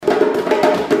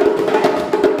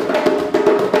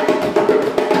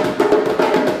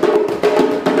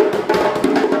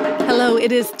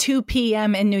2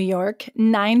 p.m. in New York,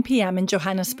 9 p.m. in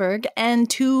Johannesburg, and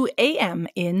 2 a.m.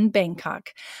 in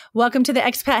Bangkok. Welcome to the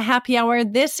Expat Happy Hour.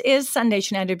 This is Sunday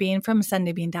Schneiderbean from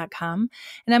SundayBean.com,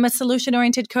 and I'm a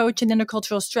solution-oriented coach and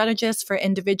intercultural strategist for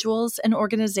individuals and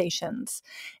organizations.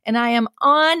 And I am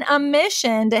on a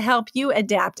mission to help you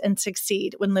adapt and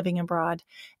succeed when living abroad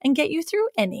and get you through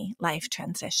any life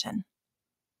transition.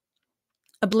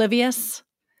 Oblivious,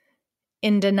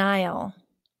 in denial,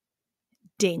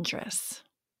 dangerous.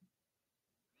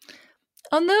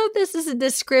 Although this is a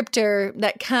descriptor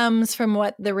that comes from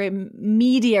what the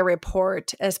media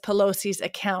report as Pelosi's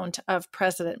account of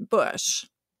President Bush,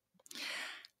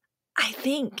 I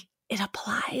think it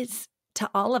applies to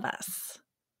all of us,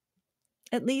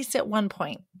 at least at one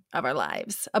point of our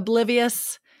lives.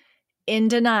 Oblivious, in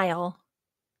denial,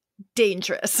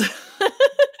 dangerous.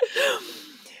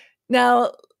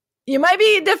 Now, you might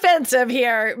be defensive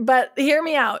here, but hear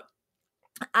me out.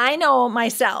 I know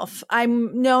myself.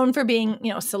 I'm known for being,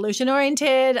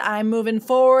 solution-oriented. I'm moving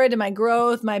forward in my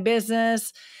growth, my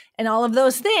business, and all of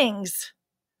those things.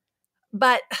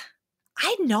 But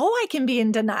I know I can be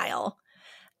in denial.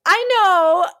 I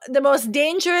know the most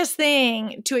dangerous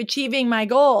thing to achieving my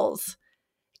goals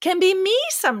can be me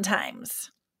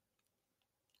sometimes.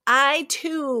 I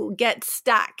too get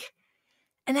stuck,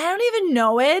 and I don't even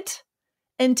know it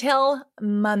until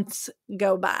months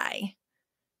go by.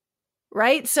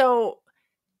 Right? So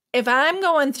if I'm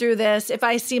going through this, if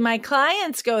I see my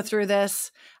clients go through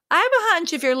this, I have a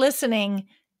hunch if you're listening,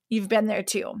 you've been there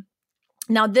too.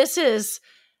 Now, this is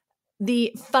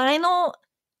the final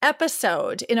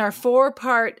episode in our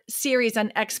 4-part series on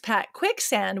Expat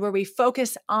Quicksand, where we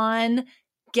focus on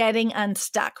getting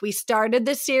unstuck. We started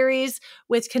the series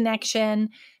with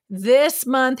connection. This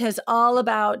month has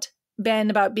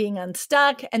been about being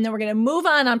unstuck, and then we're going to move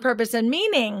on purpose and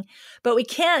meaning, but we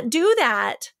can't do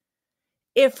that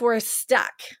if we're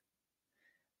stuck,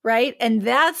 right? And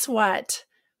that's what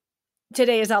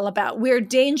today is all about. We're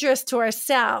dangerous to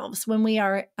ourselves when we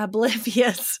are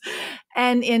oblivious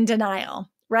and in denial,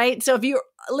 right? So if you're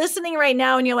listening right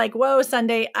now and you're like, whoa,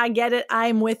 Sunday, I get it.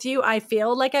 I'm with you. I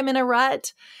feel like I'm in a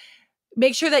rut.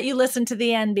 Make sure that you listen to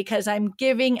the end, because I'm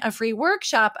giving a free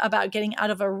workshop about getting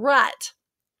out of a rut.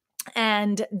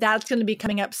 And that's going to be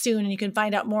coming up soon, and you can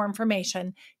find out more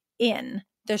information in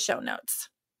the show notes.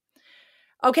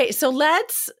 Okay, so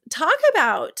let's talk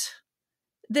about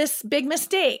this big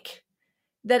mistake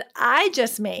that I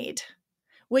just made,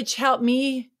 which helped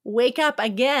me wake up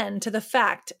again to the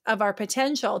fact of our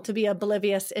potential to be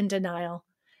oblivious, in denial,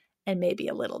 and maybe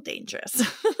a little dangerous.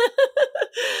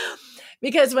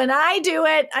 Because when I do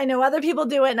it, I know other people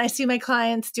do it, and I see my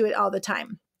clients do it all the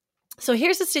time. So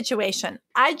here's the situation.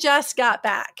 I just got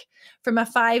back from a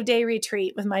 5-day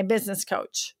retreat with my business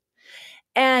coach.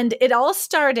 And it all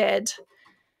started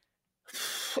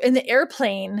in the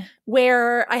airplane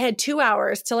where I had 2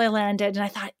 hours till I landed. And I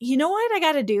thought, you know what I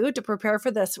got to do to prepare for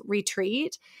this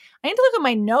retreat? I need to look at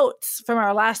my notes from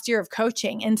our last year of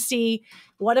coaching and see,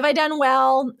 what have I done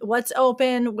well? What's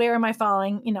open? Where am I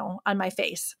falling, on my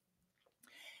face?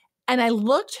 And I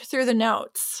looked through the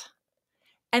notes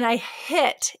and I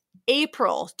hit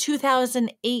April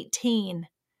 2018,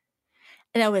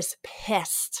 and I was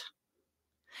pissed.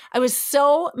 I was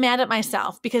so mad at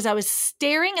myself because I was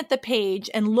staring at the page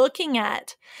and looking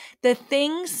at the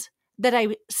things that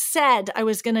I said I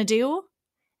was going to do,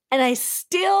 and I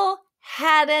still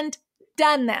hadn't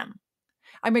done them.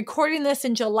 I'm recording this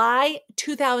in July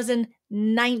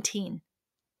 2019.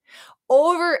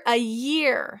 Over a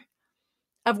year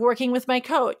of working with my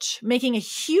coach, making a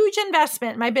huge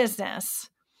investment in my business.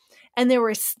 And there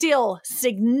were still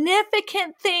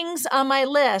significant things on my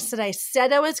list that I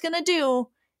said I was going to do,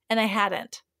 and I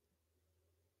hadn't.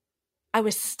 I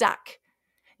was stuck.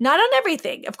 Not on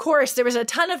everything. Of course, there was a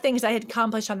ton of things I had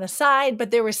accomplished on the side,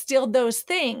 but there were still those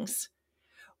things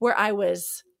where I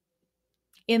was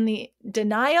in the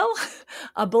denial,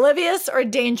 oblivious, or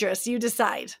dangerous. You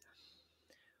decide.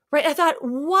 Right? I thought,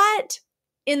 what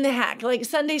in the heck? Like,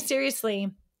 Sunday,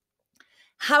 seriously,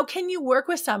 how can you work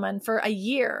with someone for a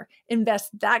year,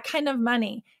 invest that kind of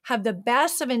money, have the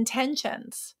best of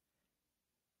intentions,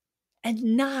 and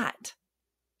not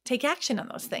take action on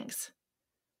those things?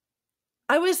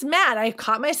 I was mad. I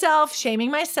caught myself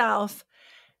shaming myself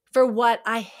for what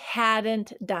I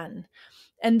hadn't done.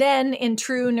 And then in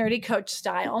true nerdy coach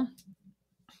style,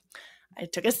 I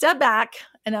took a step back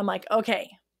and I'm like,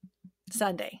 okay,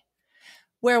 Sunday,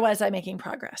 where was I making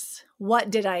progress?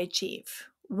 What did I achieve?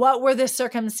 What were the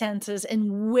circumstances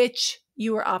in which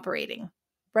you were operating,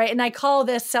 right? And I call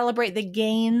this celebrate the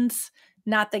gains,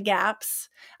 not the gaps.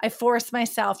 I forced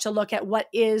myself to look at what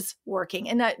is working.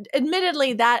 And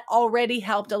admittedly, that already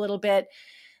helped a little bit.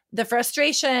 The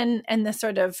frustration and the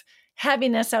sort of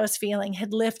heaviness I was feeling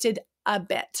had lifted a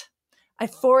bit. I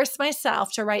forced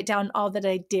myself to write down all that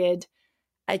I did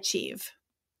achieve.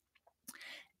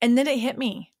 And then it hit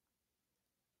me.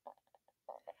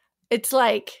 It's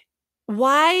like,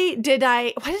 why did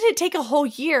it take a whole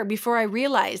year before I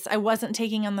realized I wasn't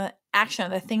taking on the action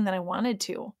on the thing that I wanted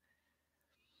to?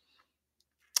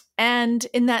 And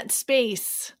in that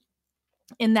space,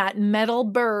 in that metal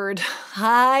bird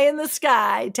high in the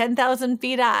sky, 10,000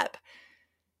 feet up,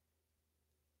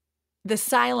 the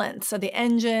silence of the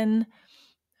engine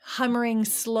humming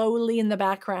slowly in the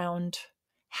background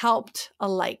helped a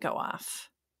light go off.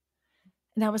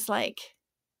 And I was like,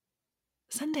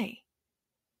 Sunday,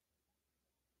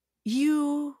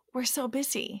 you were so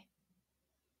busy.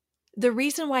 The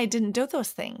reason why I didn't do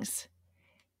those things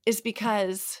is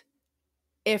because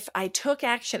if I took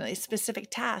action on these specific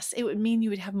tasks, it would mean you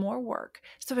would have more work.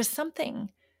 So there's something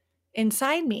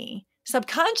inside me,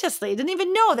 subconsciously, didn't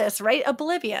even know this, right?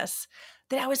 Oblivious,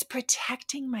 that I was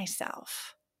protecting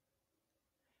myself.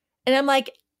 And I'm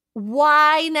like,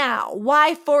 why now?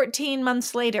 Why 14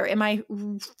 months later am I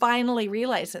finally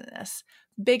realizing this?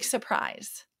 Big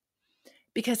surprise.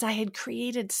 Because I had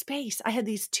created space. I had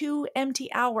these 2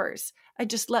 empty hours. I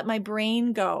just let my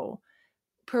brain go,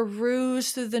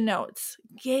 peruse through the notes,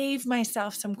 gave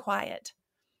myself some quiet,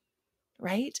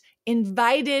 right?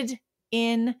 Invited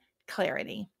in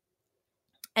clarity.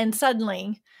 And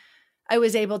suddenly I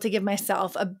was able to give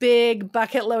myself a big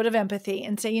bucket load of empathy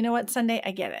and say, you know what, Sunday,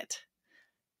 I get it.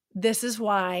 This is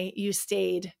why you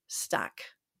stayed stuck.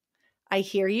 I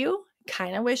hear you.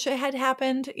 Kind of wish it had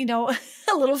happened,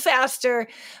 a little faster,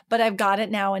 but I've got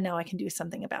it now, and now I can do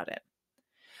something about it.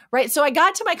 Right. So I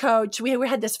got to my coach. We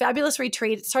had this fabulous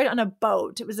retreat. It started on a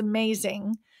boat. It was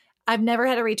amazing. I've never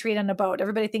had a retreat on a boat.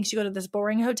 Everybody thinks you go to this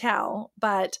boring hotel,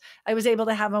 but I was able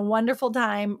to have a wonderful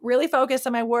time, really focus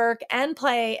on my work and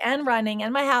play and running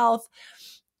and my health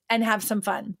and have some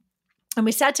fun. And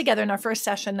we sat together in our first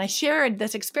session. And I shared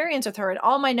this experience with her and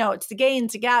all my notes, the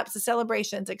gains, the gaps, the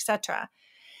celebrations, etc.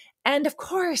 And of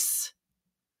course,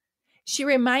 she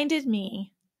reminded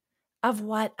me of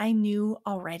what I knew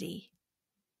already.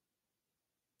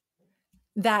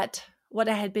 That what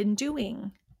I had been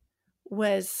doing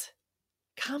was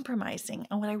compromising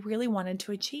on what I really wanted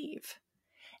to achieve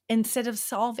instead of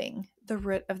solving the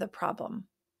root of the problem.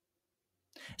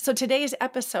 So today's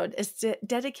episode is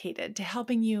dedicated to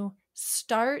helping you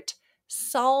start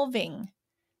solving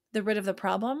the root of the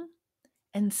problem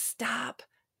and stop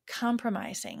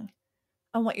compromising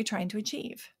on what you're trying to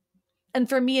achieve. And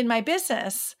for me in my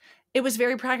business, it was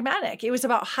very pragmatic. It was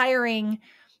about hiring,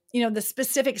 the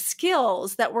specific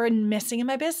skills that were missing in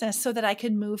my business so that I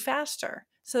could move faster,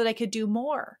 so that I could do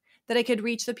more, that I could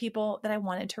reach the people that I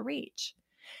wanted to reach.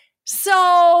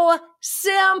 So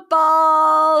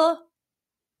simple,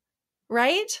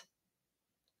 right?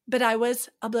 But I was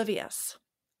oblivious.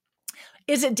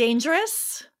 Is it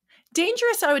dangerous?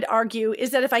 Dangerous, I would argue,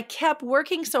 is that if I kept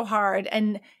working so hard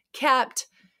and kept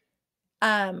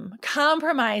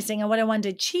compromising on what I wanted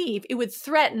to achieve, it would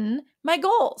threaten my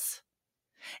goals.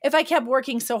 If I kept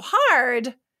working so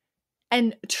hard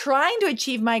and trying to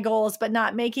achieve my goals, but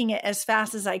not making it as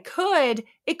fast as I could,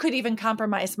 it could even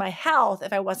compromise my health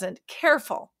if I wasn't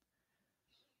careful.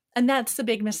 And that's the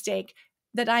big mistake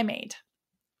that I made.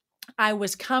 I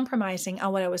was compromising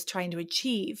on what I was trying to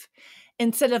achieve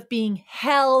instead of being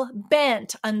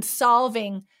hell-bent on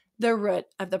solving the root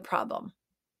of the problem.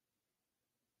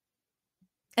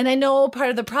 And I know part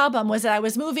of the problem was that I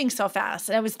was moving so fast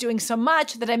and I was doing so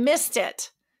much that I missed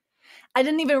it. I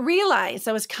didn't even realize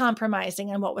I was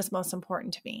compromising on what was most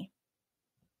important to me.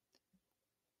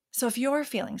 So if you're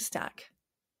feeling stuck,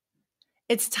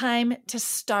 it's time to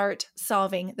start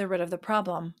solving the root of the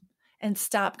problem and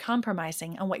stop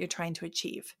compromising on what you're trying to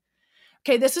achieve.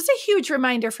 Okay, this was a huge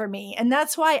reminder for me, and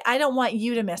that's why I don't want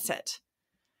you to miss it,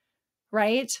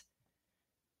 right?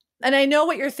 And I know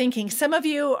what you're thinking. Some of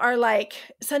you are like,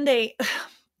 Sunday,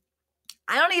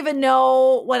 I don't even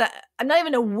know I'm not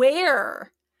even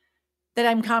aware that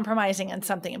I'm compromising on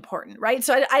something important, right?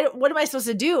 So what am I supposed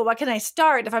to do? What can I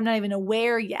start if I'm not even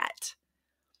aware yet?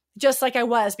 Just like I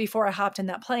was before I hopped in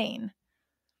that plane.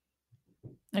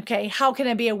 Okay, how can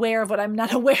I be aware of what I'm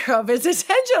not aware of is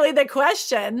essentially the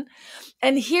question.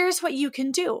 And here's what you can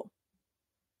do.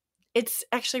 It's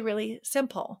actually really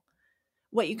simple.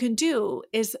 What you can do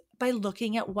is by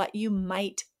looking at what you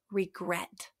might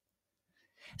regret.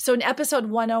 So in episode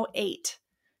 108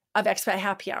 of Expat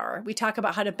Happy Hour, we talk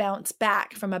about how to bounce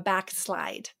back from a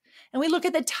backslide. and we look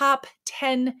at the top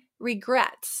 10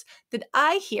 regrets that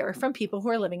I hear from people who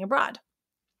are living abroad.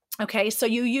 Okay, so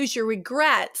you use your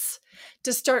regrets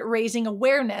to start raising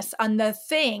awareness on the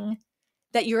thing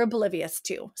that you're oblivious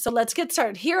to. So let's get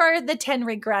started. Here are the 10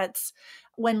 regrets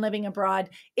when living abroad.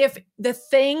 If the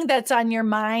thing that's on your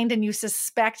mind and you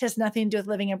suspect has nothing to do with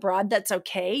living abroad, that's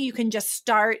okay. You can just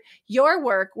start your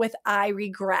work with I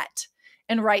regret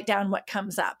and write down what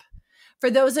comes up.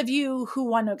 For those of you who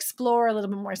want to explore a little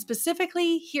bit more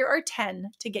specifically, here are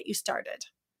 10 to get you started.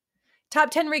 Top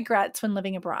 10 regrets when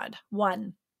living abroad.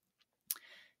 1,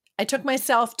 I took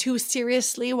myself too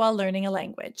seriously while learning a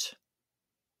language.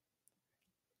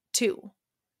 2,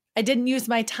 I didn't use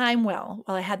my time well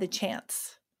while I had the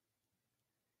chance.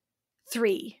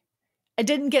 3, I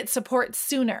didn't get support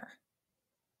sooner.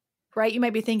 Right? You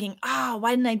might be thinking,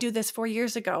 why didn't I do this 4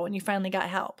 years ago when you finally got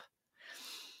help?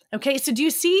 Okay, so do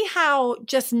you see how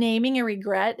just naming a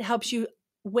regret helps you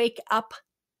wake up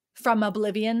from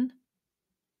oblivion?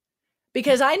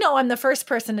 Because I know I'm the first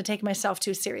person to take myself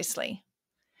too seriously.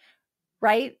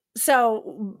 Right?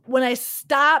 So when I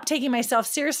stopped taking myself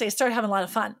seriously, I started having a lot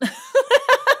of fun.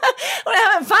 When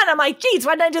I'm having fun, I'm like, geez,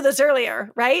 why didn't I do this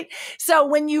earlier? Right? So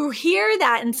when you hear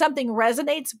that and something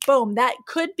resonates, boom, that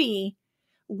could be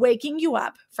waking you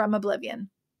up from oblivion,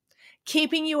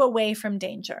 keeping you away from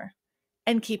danger,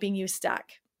 and keeping you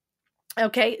stuck.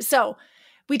 Okay, so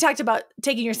we talked about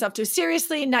taking yourself too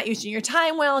seriously, not using your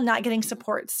time well, not getting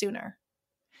support sooner.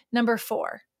 Number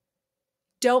 4,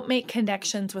 don't make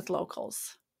connections with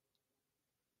locals.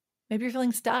 Maybe you're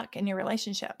feeling stuck in your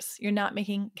relationships. You're not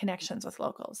making connections with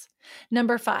locals.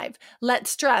 Number 5, let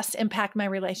stress impact my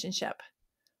relationship.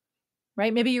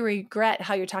 Right? Maybe you regret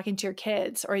how you're talking to your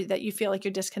kids or that you feel like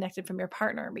you're disconnected from your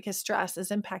partner because stress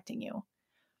is impacting you.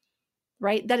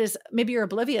 Right? That is, maybe you're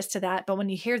oblivious to that, but when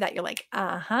you hear that, you're like,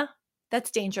 that's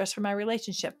dangerous for my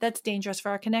relationship. That's dangerous for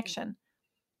our connection.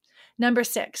 Number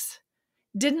 6,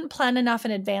 didn't plan enough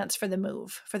in advance for the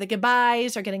move, for the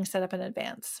goodbyes or getting set up in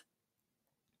advance.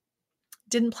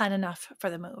 Didn't plan enough for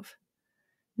the move.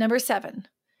 Number 7,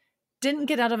 didn't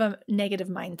get out of a negative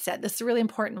mindset. This is a really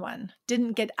important one.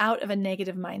 Didn't get out of a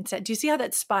negative mindset. Do you see how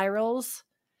that spirals?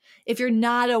 If you're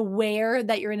not aware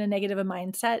that you're in a negative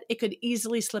mindset, it could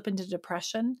easily slip into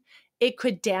depression. It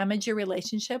could damage your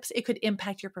relationships. It could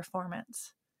impact your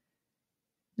performance.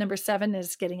 Number 7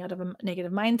 is getting out of a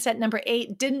negative mindset. Number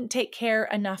 8, didn't take care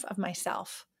enough of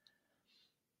myself.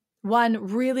 One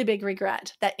really big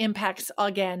regret that impacts,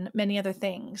 again, many other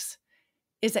things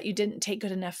is that you didn't take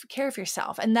good enough care of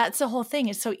yourself. And that's the whole thing.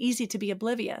 It's so easy to be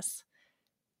oblivious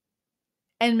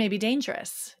and maybe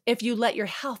dangerous if you let your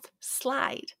health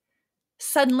slide.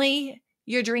 Suddenly,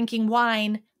 you're drinking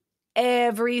wine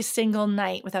every single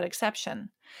night without exception.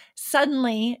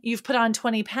 Suddenly, you've put on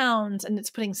 20 pounds and it's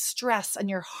putting stress on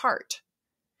your heart.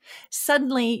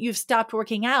 Suddenly, you've stopped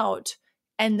working out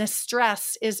and the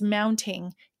stress is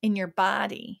mounting in your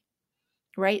body,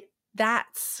 right?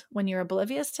 That's when you're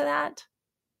oblivious to that,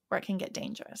 where it can get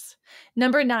dangerous.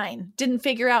 Number 9, didn't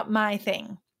figure out my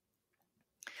thing.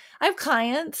 I have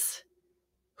clients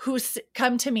who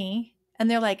come to me and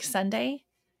they're like, Sunday,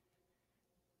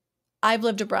 I've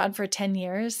lived abroad for 10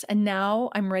 years and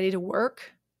now I'm ready to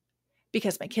work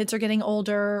because my kids are getting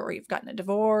older or you've gotten a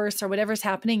divorce or whatever's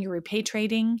happening, you're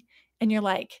repatriating. And you're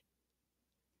like,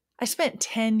 I spent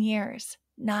 10 years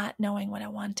not knowing what I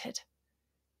wanted.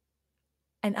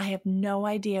 And I have no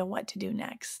idea what to do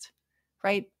next,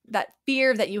 right? That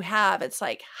fear that you have, it's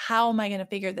like, how am I going to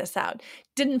figure this out?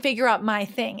 Didn't figure out my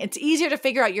thing. It's easier to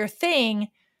figure out your thing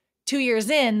 2 years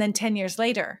in than 10 years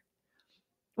later.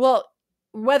 Well,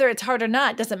 whether it's hard or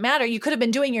not, doesn't matter. You could have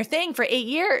been doing your thing for 8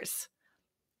 years.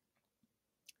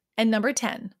 And number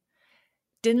 10,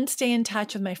 didn't stay in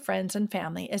touch with my friends and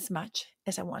family as much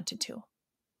as I wanted to.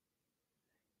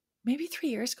 Maybe 3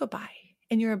 years go by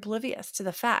and you're oblivious to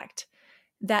the fact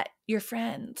that your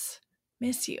friends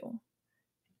miss you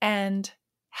and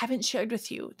haven't shared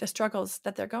with you the struggles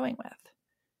that they're going with.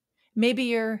 Maybe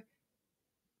you're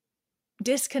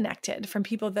disconnected from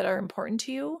people that are important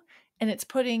to you and it's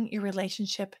putting your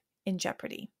relationship in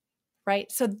jeopardy,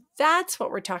 right? So that's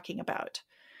what we're talking about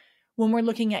when we're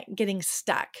looking at getting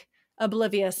stuck,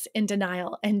 oblivious, in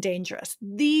denial, and dangerous.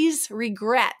 These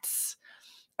regrets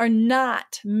are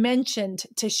not mentioned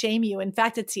to shame you. In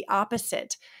fact, it's the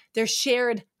opposite. They're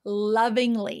shared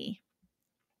lovingly.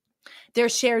 They're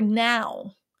shared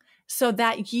now so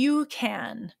that you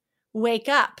can wake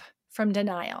up from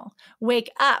denial,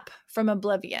 wake up from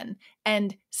oblivion,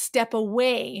 and step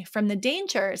away from the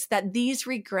dangers that these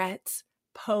regrets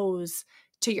pose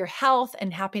to your health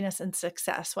and happiness and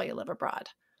success while you live abroad.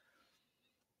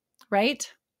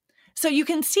 Right? So you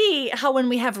can see how when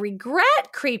we have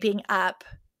regret creeping up,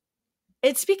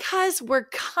 it's because we're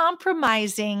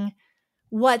compromising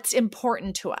what's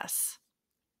important to us.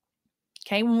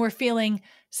 Okay, when we're feeling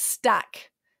stuck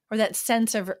or that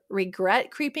sense of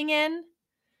regret creeping in,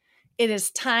 it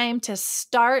is time to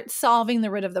start solving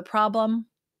the root of the problem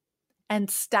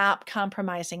and stop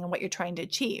compromising on what you're trying to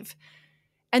achieve.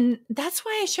 And that's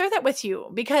why I share that with you,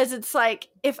 because it's like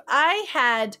if I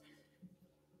had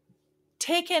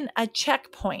taken a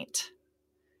checkpoint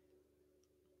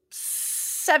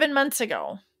 7 months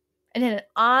ago and had an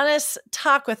honest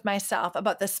talk with myself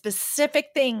about the specific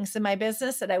things in my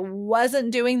business that I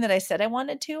wasn't doing that I said I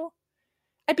wanted to,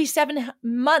 I'd be 7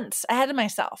 months ahead of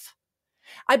myself.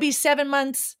 I'd be 7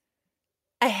 months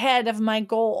ahead of my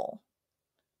goal,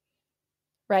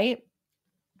 right?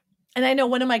 And I know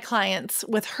one of my clients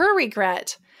with her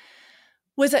regret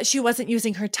was that she wasn't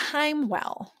using her time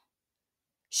well.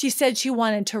 She said she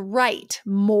wanted to write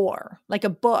more, like a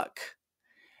book,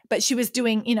 but she was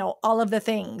doing, all of the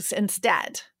things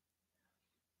instead.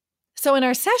 So in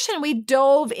our session, we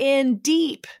dove in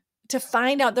deep to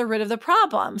find out the root of the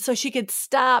problem so she could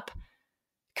stop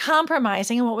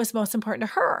compromising on what was most important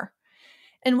to her.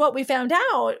 And what we found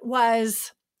out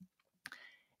was,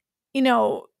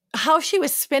 how she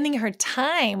was spending her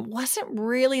time wasn't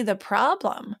really the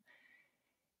problem.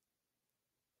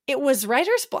 It was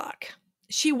writer's block.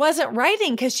 She wasn't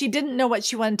writing because she didn't know what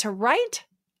she wanted to write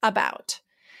about.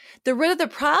 The root of the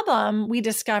problem, we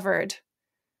discovered,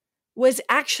 was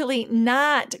actually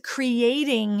not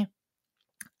creating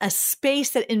a space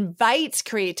that invites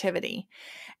creativity.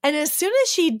 And as soon as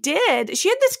she did, she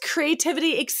had this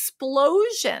creativity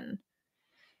explosion.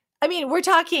 I mean, we're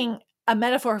talking a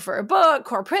metaphor for a book,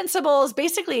 core principles,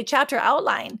 basically a chapter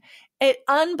outline. It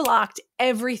unblocked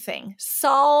everything,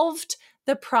 solved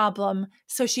the problem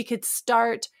so she could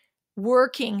start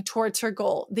working towards her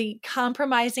goal, the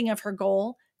compromising of her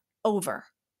goal over.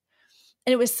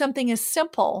 And it was something as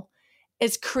simple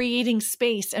as creating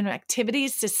space and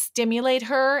activities to stimulate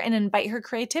her and invite her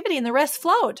creativity, and the rest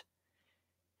flowed.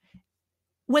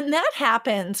 When that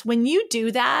happens, when you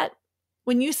do that,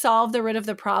 when you solve the root of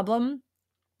the problem,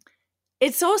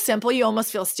 it's so simple, you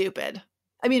almost feel stupid.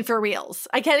 I mean, for reals.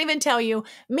 I can't even tell you,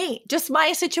 just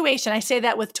my situation. I say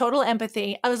that with total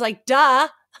empathy. I was like, duh.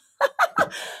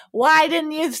 Why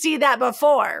didn't you see that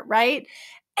before, right?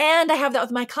 And I have that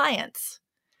with my clients.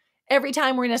 Every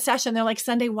time we're in a session, they're like,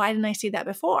 Sunday, why didn't I see that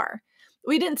before?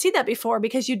 We didn't see that before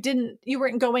because you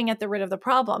weren't going at the root of the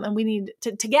problem. And we need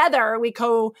to, together, we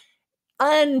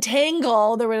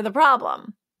untangle the root of the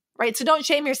problem, right? So don't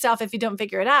shame yourself if you don't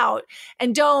figure it out,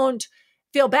 and don't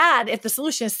feel bad if the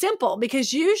solution is simple,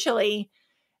 because usually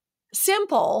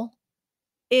simple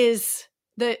is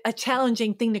a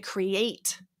challenging thing to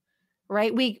create,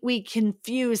 right? We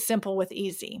confuse simple with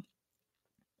easy.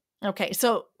 Okay,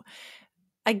 so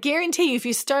I guarantee you, if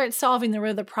you start solving the root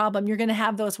of the problem, you're going to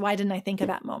have those why didn't I think of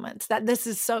that moments, that this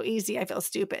is so easy, I feel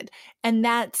stupid. And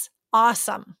that's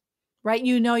awesome, right?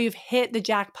 You've hit the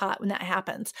jackpot when that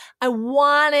happens. I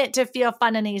want it to feel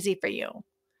fun and easy for you.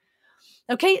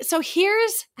 Okay, so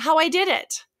here's how I did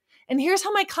it. And here's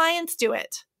how my clients do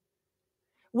it.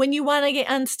 When you want to get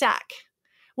unstuck,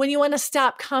 when you want to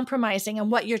stop compromising on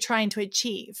what you're trying to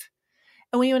achieve,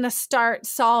 and when you want to start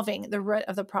solving the root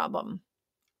of the problem.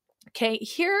 Okay,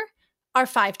 here are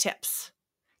 5 tips.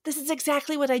 This is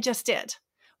exactly what I just did.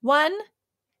 1,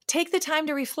 take the time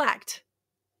to reflect.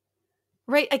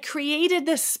 Right? I created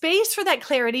this space for that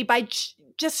clarity by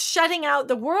just shutting out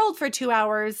the world for 2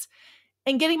 hours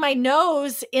and getting my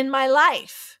nose in my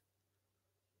life.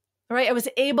 Right? I was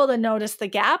able to notice the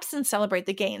gaps and celebrate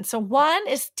the gains. So 1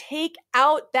 is take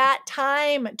out that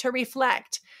time to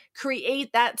reflect,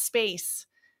 create that space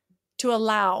to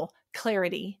allow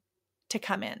clarity to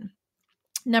come in.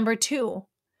 Number 2,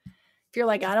 if you're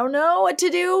like, I don't know what to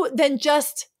do, then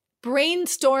just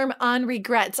brainstorm on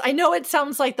regrets. I know it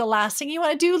sounds like the last thing you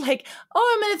want to do, like,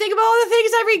 oh, I'm going to think about all the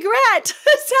things I regret.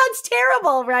 It sounds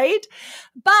terrible, right?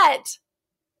 But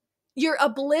you're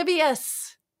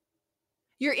oblivious.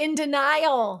 You're in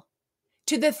denial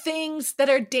to the things that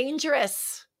are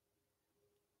dangerous.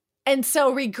 And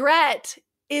so regret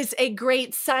is a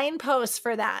great signpost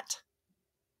for that.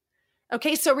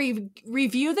 Okay, so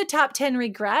review the top 10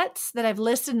 regrets that I've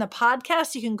listed in the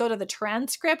podcast. You can go to the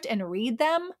transcript and read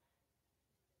them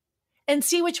and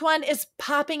see which one is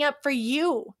popping up for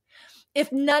you.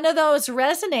 If none of those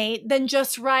resonate, then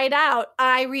just write out,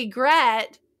 I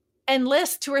regret, and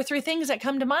list 2 or 3 things that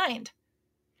come to mind.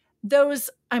 Those,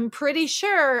 I'm pretty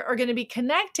sure, are going to be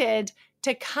connected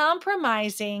to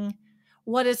compromising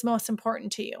what is most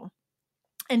important to you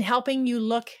and helping you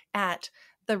look at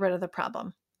the root of the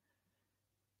problem.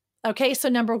 Okay, so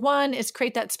number 1 is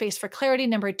create that space for clarity.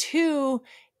 Number 2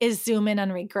 is zoom in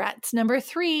on regrets. Number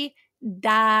 3,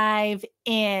 dive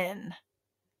in.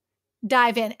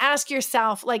 Dive in. Ask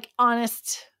yourself, like,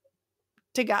 honest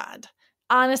to God.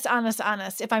 Honest.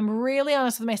 If I'm really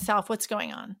honest with myself, what's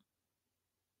going on?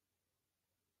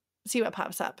 See what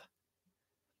pops up.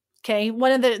 Okay,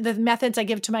 one of the methods I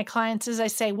give to my clients is I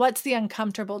say, what's the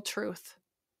uncomfortable truth?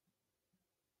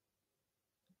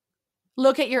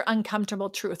 Look at your uncomfortable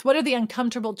truth. What are the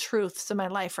uncomfortable truths in my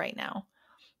life right now?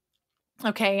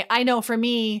 Okay, I know for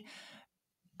me,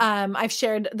 I've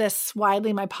shared this widely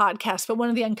in my podcast, but one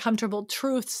of the uncomfortable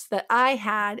truths that I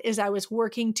had is I was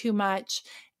working too much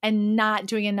and not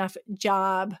doing a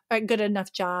good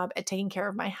enough job at taking care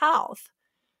of my health.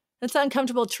 That's an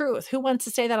uncomfortable truth. Who wants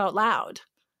to say that out loud?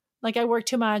 Like, I work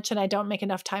too much and I don't make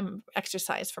enough time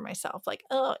exercise for myself. Like,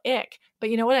 oh, ick. But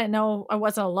you know what? I know I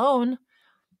wasn't alone.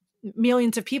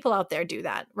 Millions of people out there do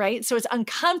that, right? So it's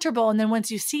uncomfortable. And then once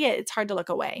you see it, it's hard to look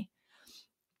away.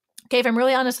 Okay, if I'm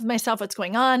really honest with myself, what's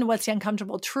going on? What's the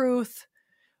uncomfortable truth?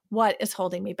 What is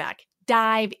holding me back?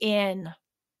 Dive in.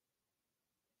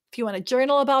 If you want to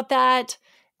journal about that,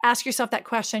 ask yourself that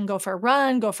question. Go for a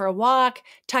run, go for a walk,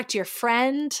 talk to your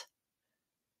friend.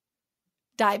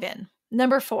 Dive in.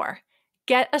 Number 4,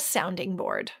 get a sounding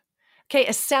board. Okay,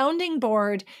 a sounding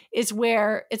board is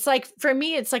where it's like, for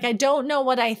me, it's like I don't know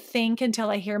what I think until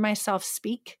I hear myself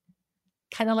speak.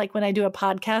 Kind of like when I do a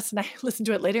podcast and I listen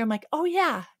to it later, I'm like, oh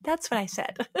yeah, that's what I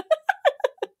said.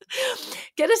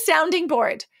 Get a sounding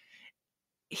board.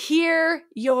 Hear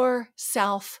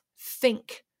yourself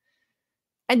think.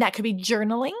 And that could be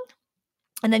journaling.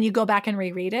 And then you go back and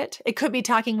reread it. It could be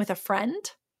talking with a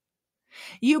friend.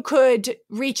 You could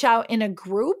reach out in a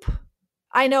group.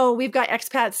 I know we've got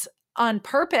Expats on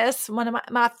Purpose, one of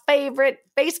my favorite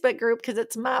Facebook group, because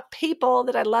it's my people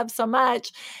that I love so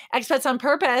much. Expats on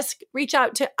Purpose, reach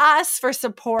out to us for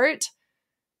support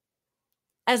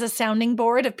as a sounding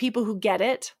board of people who get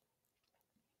it.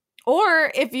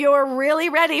 Or if you're really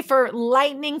ready for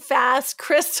lightning fast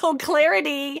crystal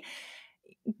clarity,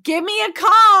 give me a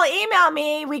call, email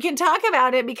me. We can talk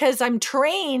about it, because I'm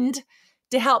trained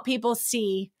to help people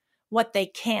see what they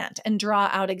can't and draw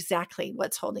out exactly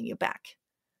what's holding you back.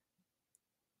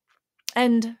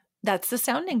 And that's the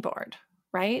sounding board,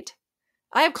 right?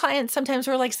 I have clients sometimes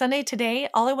who are like, Sunday, today,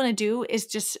 all I want to do is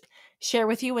just share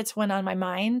with you what's on my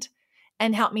mind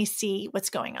and help me see what's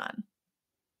going on.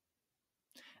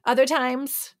 Other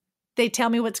times, they tell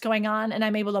me what's going on and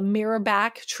I'm able to mirror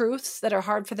back truths that are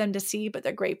hard for them to see, but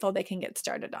they're grateful they can get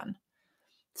started on.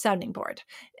 Sounding board.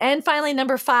 And finally,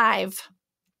 number 5,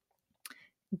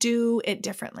 do it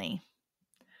differently,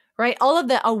 right? All of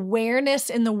the awareness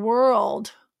in the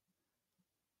world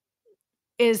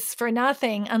is for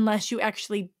nothing unless you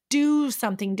actually do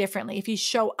something differently. If you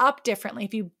show up differently,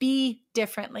 if you be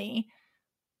differently,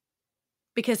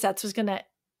 because that's what's going to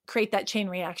create that chain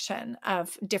reaction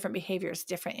of different behaviors,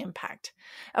 different impact.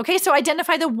 Okay, so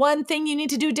identify the one thing you need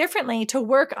to do differently to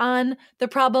work on the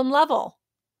problem level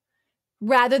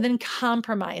rather than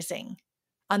compromising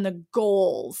on the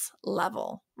goals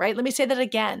level, right? Let me say that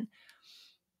again.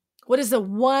 What is the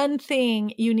one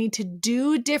thing you need to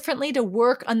do differently to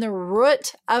work on the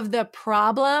root of the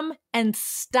problem and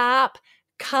stop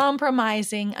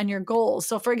compromising on your goals?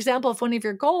 So for example, if one of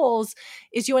your goals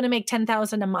is you want to make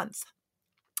 $10,000 a month,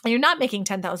 and you're not making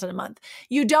 $10,000 a month,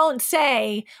 you don't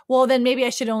say, well, then maybe I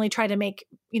should only try to make,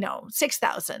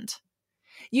 $6,000.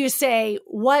 You say,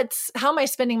 how am I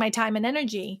spending my time and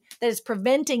energy that is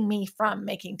preventing me from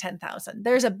making $10,000?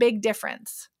 There's a big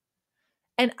difference.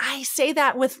 And I say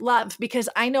that with love, because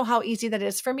I know how easy that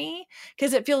is for me,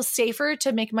 because it feels safer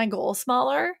to make my goal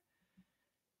smaller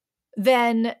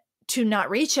than to not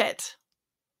reach it.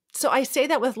 So I say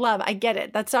that with love. I get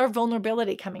it. That's our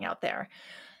vulnerability coming out there.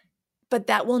 But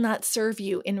that will not serve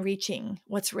you in reaching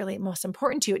what's really most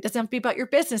important to you. It doesn't have to be about your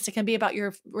business. It can be about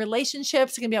your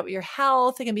relationships. It can be about your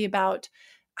health. It can be about,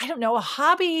 a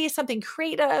hobby, something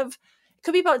creative. It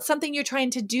could be about something you're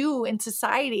trying to do in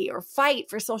society or fight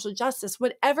for social justice,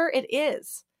 whatever it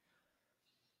is,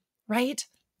 right?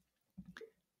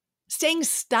 Staying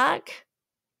stuck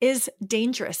is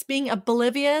dangerous. Being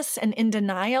oblivious and in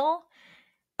denial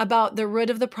about the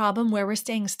root of the problem where we're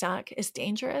staying stuck is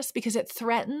dangerous, because it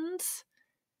threatens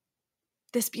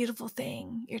this beautiful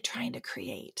thing you're trying to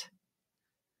create,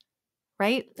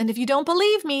 right? And if you don't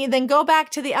believe me, then go back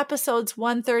to the episodes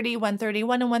 130,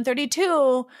 131, and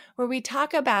 132, where we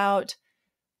talk about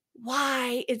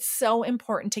why it's so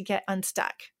important to get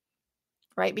unstuck,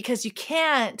 right? Because you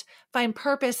can't find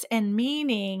purpose and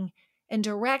meaning and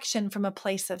direction from a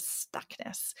place of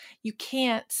stuckness. You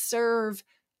can't serve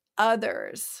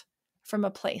others from a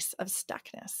place of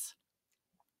stuckness.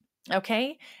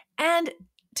 Okay? And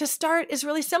to start is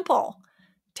really simple.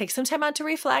 Take some time out to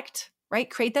reflect, right?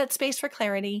 Create that space for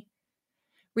clarity.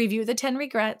 Review the 10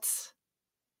 regrets.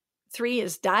 3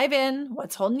 is dive in.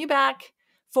 What's holding you back?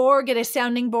 4, get a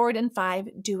sounding board. And 5,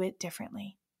 do it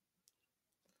differently.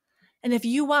 And if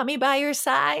you want me by your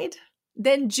side,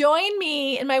 then join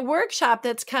me in my workshop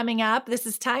that's coming up. This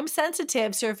is time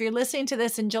sensitive. So if you're listening to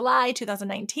this in July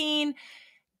 2019,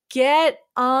 get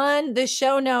on the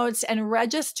show notes and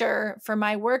register for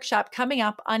my workshop coming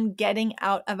up on getting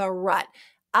out of a rut.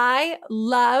 I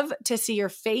love to see your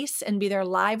face and be there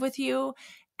live with you,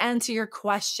 answer your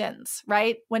questions,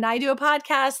 right? When I do a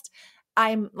podcast,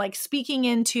 I'm like speaking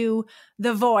into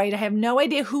the void. I have no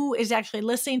idea who is actually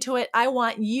listening to it. I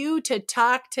want you to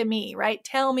talk to me, right?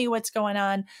 Tell me what's going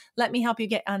on. Let me help you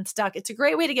get unstuck. It's a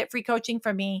great way to get free coaching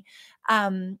from me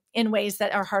in ways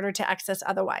that are harder to access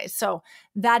otherwise. So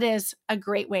that is a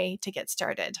great way to get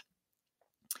started.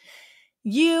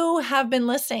 You have been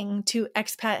listening to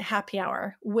Expat Happy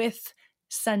Hour with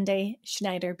Sunday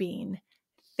Schneider Bean.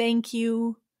 Thank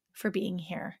you for being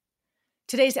here.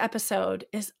 Today's episode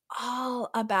is all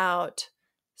about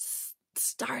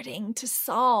starting to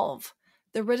solve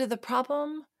the root of the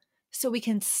problem so we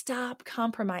can stop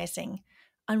compromising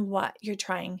on what you're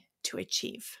trying to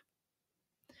achieve.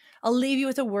 I'll leave you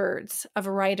with the words of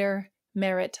writer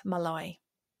Merritt Malloy.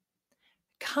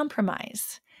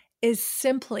 Compromise is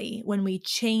simply when we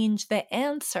change the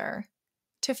answer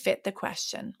to fit the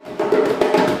question.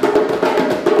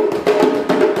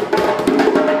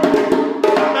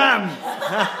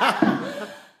 Bam!